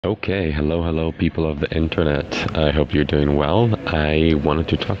Okay, hello, people of the internet. I hope you're doing well. I wanted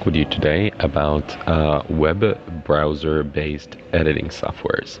to talk with you today about web browser-based editing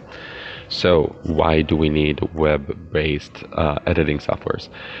softwares. So, why do we need web-based editing softwares?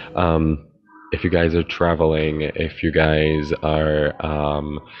 Um, if you guys are traveling, if you guys are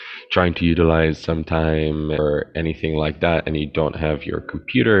trying to utilize some time or anything like that, and you don't have your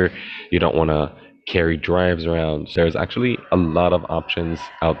computer, you don't want to carry drives around. There's actually a lot of options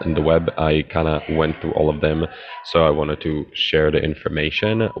out in the web. I kind of went through all of them, so I wanted to share the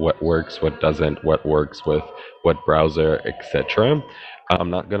information, what works, what doesn't, what works with what browser, etc. I'm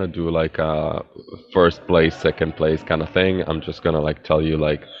not gonna do like a first place, second place kind of thing. I'm just gonna like tell you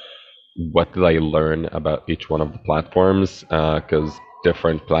like what did I learn about each one of the platforms, because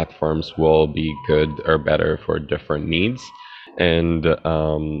different platforms will be good or better for different needs. And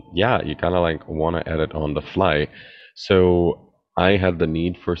yeah, you kind of like want to edit on the fly. So I had the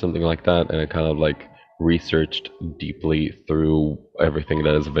need for something like that, and I kind of like researched deeply through everything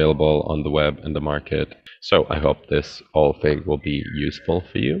that is available on the web and the market. So I hope this whole thing will be useful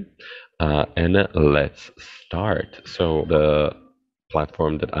for you. And let's start. So the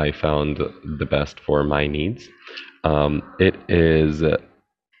platform that I found the best for my needs, it is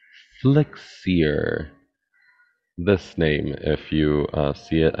Flixier. This name, if you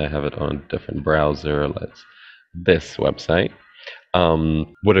see it, I have it on a different browser. This website.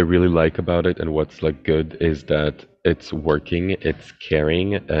 What I really like about it and what's like good is that it's working, it's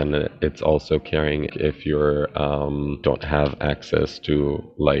carrying, and it's also carrying if you're don't have access to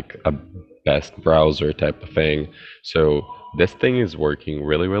like a best browser type of thing. So this thing is working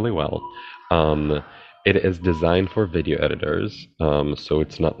really well. Um, it is designed for video editors, so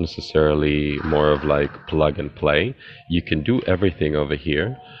it's not necessarily more of like plug and play. You can do everything over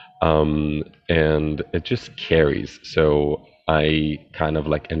here, and it just carries. So I kind of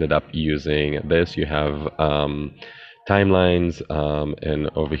like ended up using this. You have timelines,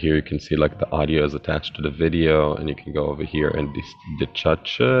 and over here you can see like the audio is attached to the video, and you can go over here and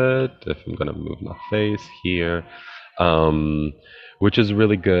detach it. If I'm gonna move my face here, um, which is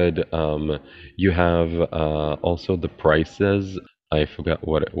really good. You have also the prices. I forgot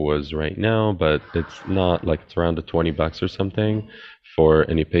what it was right now, but it's not like it's around the $20 or something for,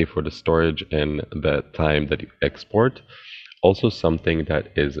 and you pay for the storage and the time that you export. Also, something that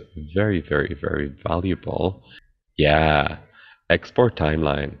is very valuable. Yeah, export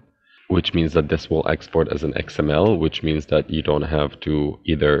timeline, which means that this will export as an XML, which means that you don't have to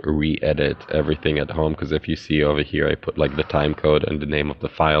either re-edit everything at home. Because if you see over here, I put like the time code and the name of the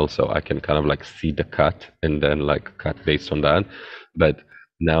file, so I can kind of like see the cut and then like cut based on that. But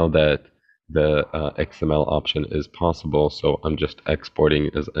now that the XML option is possible, so I'm just exporting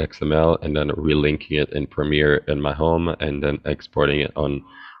it as XML and then relinking it in Premiere in my home and then exporting it on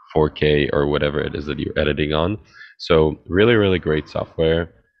 4K or whatever it is that you're editing on. So really great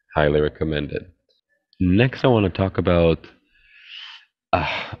software, highly recommended. Next, I want to talk about.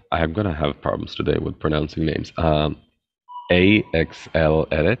 I'm gonna have problems today with pronouncing names. AXL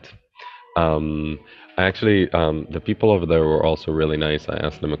Edit. Um, I actually, the people over there were also really nice. I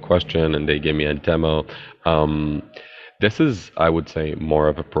asked them a question and they gave me a demo. Um, this is, I would say, more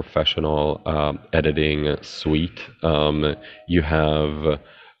of a professional editing suite. You have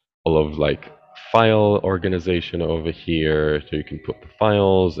all of like file organization over here, so you can put the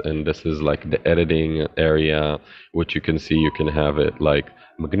files, and this is like the editing area, which you can see you can have it like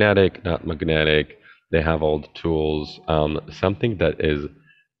magnetic, not magnetic. They have all the tools. Something that is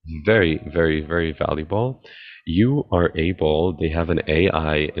very valuable. You are able, they have an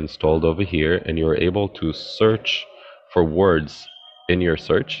AI installed over here, and you're able to search for words in your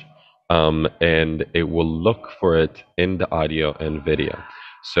search, and it will look for it in the audio and video.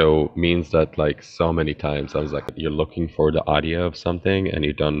 So means that like so many times I was like, you're looking for the audio of something and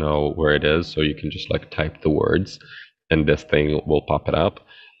you don't know where it is, so you can just like type the words, and this thing will pop it up.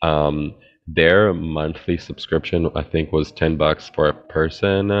 Their monthly subscription, I think, was $10 for a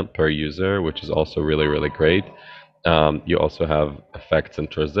person per user, which is also really great. You also have effects and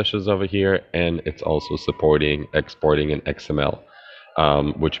transitions over here, and it's also supporting exporting in XML,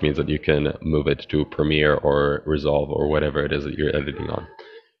 which means that you can move it to Premiere or Resolve or whatever it is that you're editing on.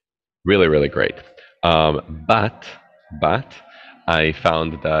 Really great. But I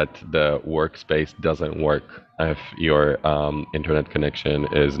found that the workspace doesn't work if your internet connection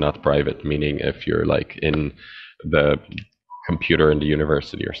is not private, meaning if you're like in the computer in the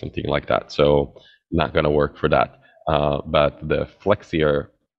university or something like that. So not gonna work for that. But the Flexier,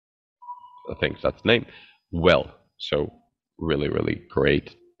 I think that's the name, will. So really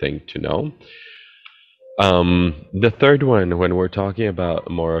great thing to know. The third one, when we're talking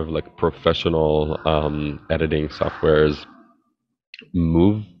about more of like professional editing softwares,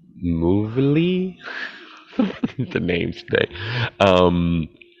 Move Movely, the names today. Um,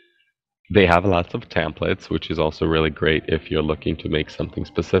 they have lots of templates, which is also really great if you're looking to make something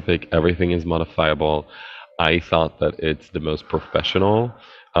specific. Everything is modifiable. I thought that it's the most professional,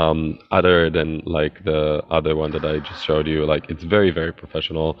 other than like the other one that I just showed you. Like it's very, very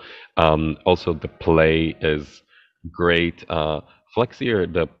professional. Also, the play is great.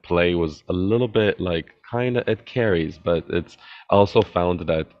 Flexier, the play was a little bit like kind of it carries, but it's I also found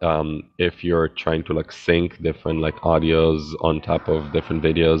that if you're trying to like sync different like audios on top of different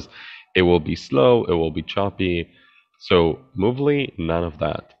videos, it will be slow, it will be choppy. So Movely, none of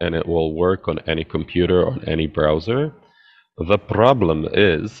that, and it will work on any computer, on any browser. The problem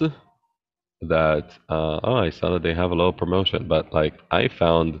is that oh, I saw that they have a little promotion, but like I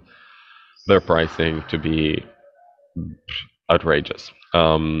found their pricing to be outrageous.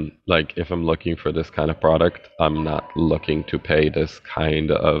 Like if I'm looking for this kind of product, I'm not looking to pay this kind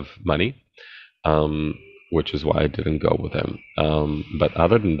of money, um, which is why I didn't go with him. But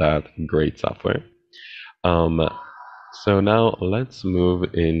other than that, great software. Um, so now let's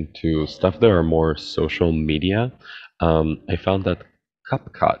move into stuff that are more social media. I found that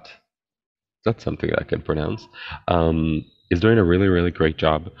CapCut, that's something I can pronounce, is doing a really, really great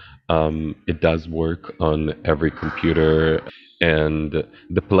job. It does work on every computer, and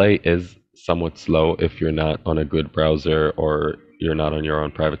the play is somewhat slow if you're not on a good browser or you're not on your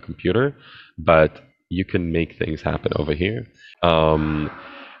own private computer, but you can make things happen over here. Um,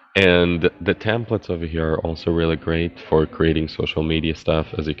 and the templates over here are also really great for creating social media stuff.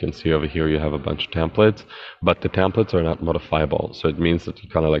 As you can see over here, you have a bunch of templates, but the templates are not modifiable. So it means that you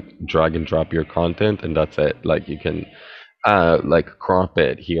kind of like drag and drop your content and that's it. Like you can like crop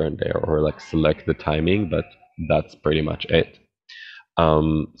it here and there or like select the timing, but that's pretty much it.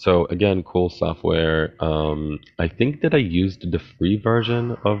 So again, cool software. I think that I used the free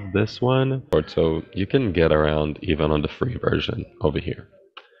version of this one, so you can get around even on the free version over here.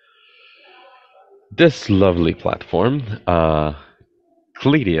 This lovely platform,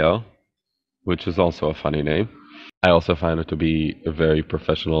 Codadio, which is also a funny name. I also find it to be very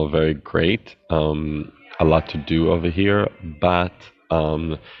professional, very great. A lot to do over here, but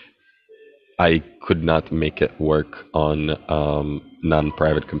I could not make it work on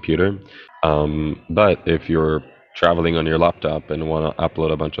non-private computer. But if you're traveling on your laptop and want to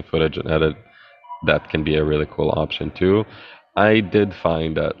upload a bunch of footage and edit, that can be a really cool option too. I did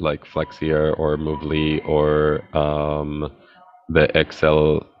find that like Flexier or Movely or the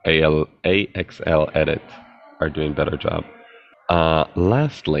AXL edit are doing better job.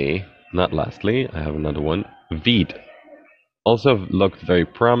 Lastly, not lastly, I have another one. Veed also looked very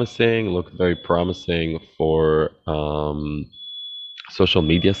promising. Looked very promising for social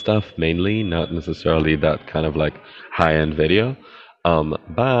media stuff mainly, not necessarily that kind of like high-end video.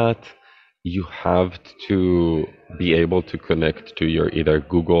 But you have to be able to connect to your either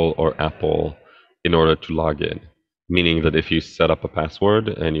Google or Apple in order to log in. Meaning that if you set up a password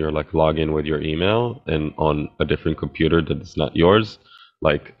and you're like log in with your email and on a different computer that is not yours,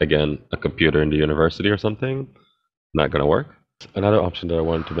 like again, a computer in the university or something, not gonna work. Another option that I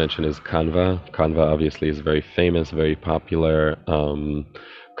wanted to mention is Canva. Canva obviously is very famous, very popular.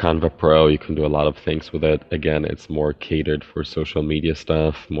 Canva Pro, you can do a lot of things with it. Again, it's more catered for social media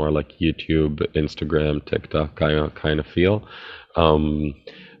stuff, more like YouTube, Instagram, TikTok kind of feel. Um,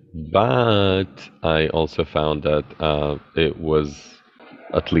 but I also found that it was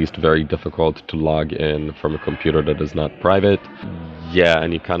at least very difficult to log in from a computer that is not private. Yeah,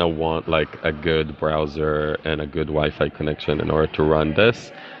 and you kind of want like a good browser and a good Wi-Fi connection in order to run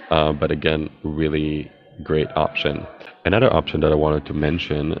this. But again, really great option. Another option that I wanted to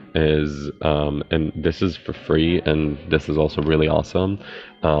mention is, and this is for free, and this is also really awesome.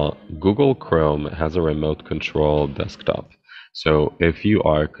 Google Chrome has a remote control desktop. So if you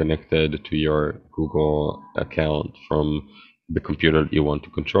are connected to your Google account from the computer that you want to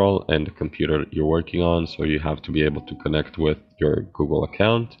control and the computer that you're working on, so you have to be able to connect with your Google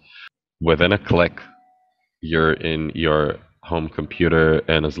account. Within a click, you're in your home computer,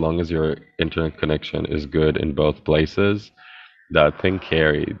 and as long as your internet connection is good in both places, that thing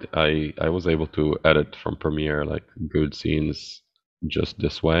carried. I was able to edit from Premiere like good scenes just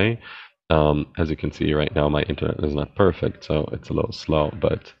this way. As you can see right now, my internet is not perfect, so it's a little slow,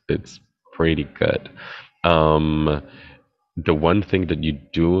 but it's pretty good. Um, the one thing that you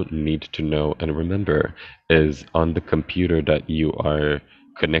do need to know and remember is on the computer that you are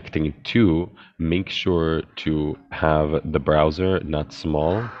connecting to, make sure to have the browser not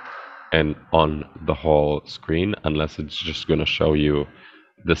small and on the whole screen, unless it's just going to show you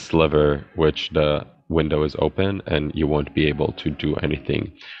the sliver which the window is open and you won't be able to do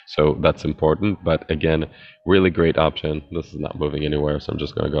anything. So that's important. But again, really great option. This is not moving anywhere, so I'm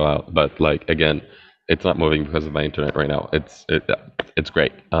just going to go out. But like again, it's not moving because of my internet right now. It's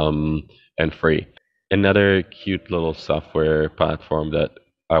great and free. Another cute little software platform that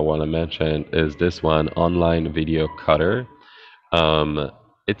I want to mention is this one, Online Video Cutter. um,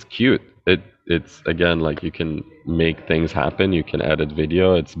 it's cute. It's again like you can make things happen. You can edit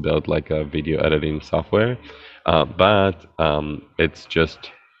video. It's built like a video editing software, but it's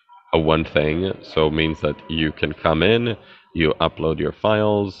just a one thing. So it means that you can come in, you upload your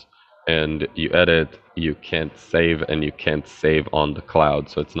files, and you edit. You can't save, and you can't save on the cloud.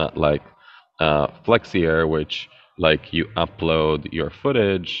 So it's not like Flexy, which like you upload your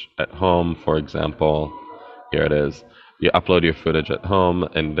footage at home, for example. Here it is. You upload your footage at home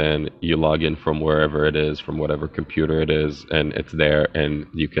and then you log in from wherever it is, from whatever computer it is, and it's there and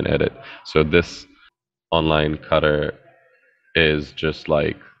you can edit. So this online cutter is just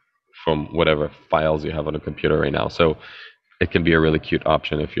like from whatever files you have on a computer right now. So it can be a really cute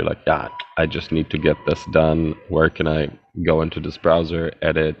option if you're like, yeah, I just need to get this done. Where can I go into this browser,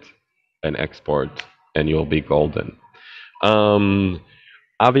 edit, and export, and you'll be golden. Um,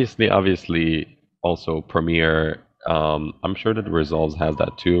 obviously, also Premiere. I'm sure that Resolve has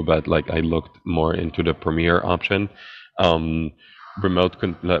that too, but like I looked more into the Premiere option. Um,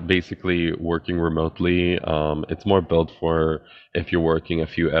 basically working remotely. It's more built for if you're working a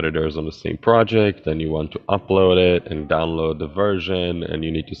few editors on the same project and you want to upload it and download the version and you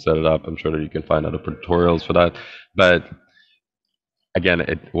need to set it up. I'm sure that you can find other tutorials for that. But again,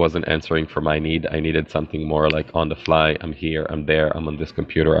 it wasn't answering for my need. I needed something more like on the fly. I'm here, I'm there, I'm on this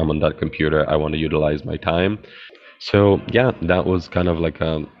computer, I'm on that computer. I want to utilize my time. So yeah, that was kind of like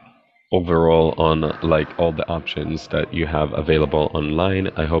a overall on like all the options that you have available online.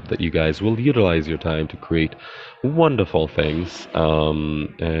 I hope that you guys will utilize your time to create wonderful things.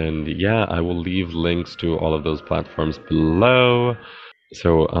 And yeah, I will leave links to all of those platforms below.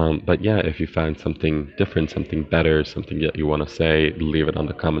 So, but yeah, if you find something different, something better, something that you want to say, leave it on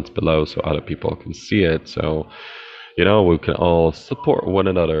the comments below so other people can see it. So, we can all support one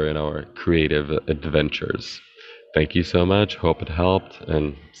another in our creative adventures. Thank you so much. Hope it helped,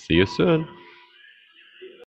 and see you soon.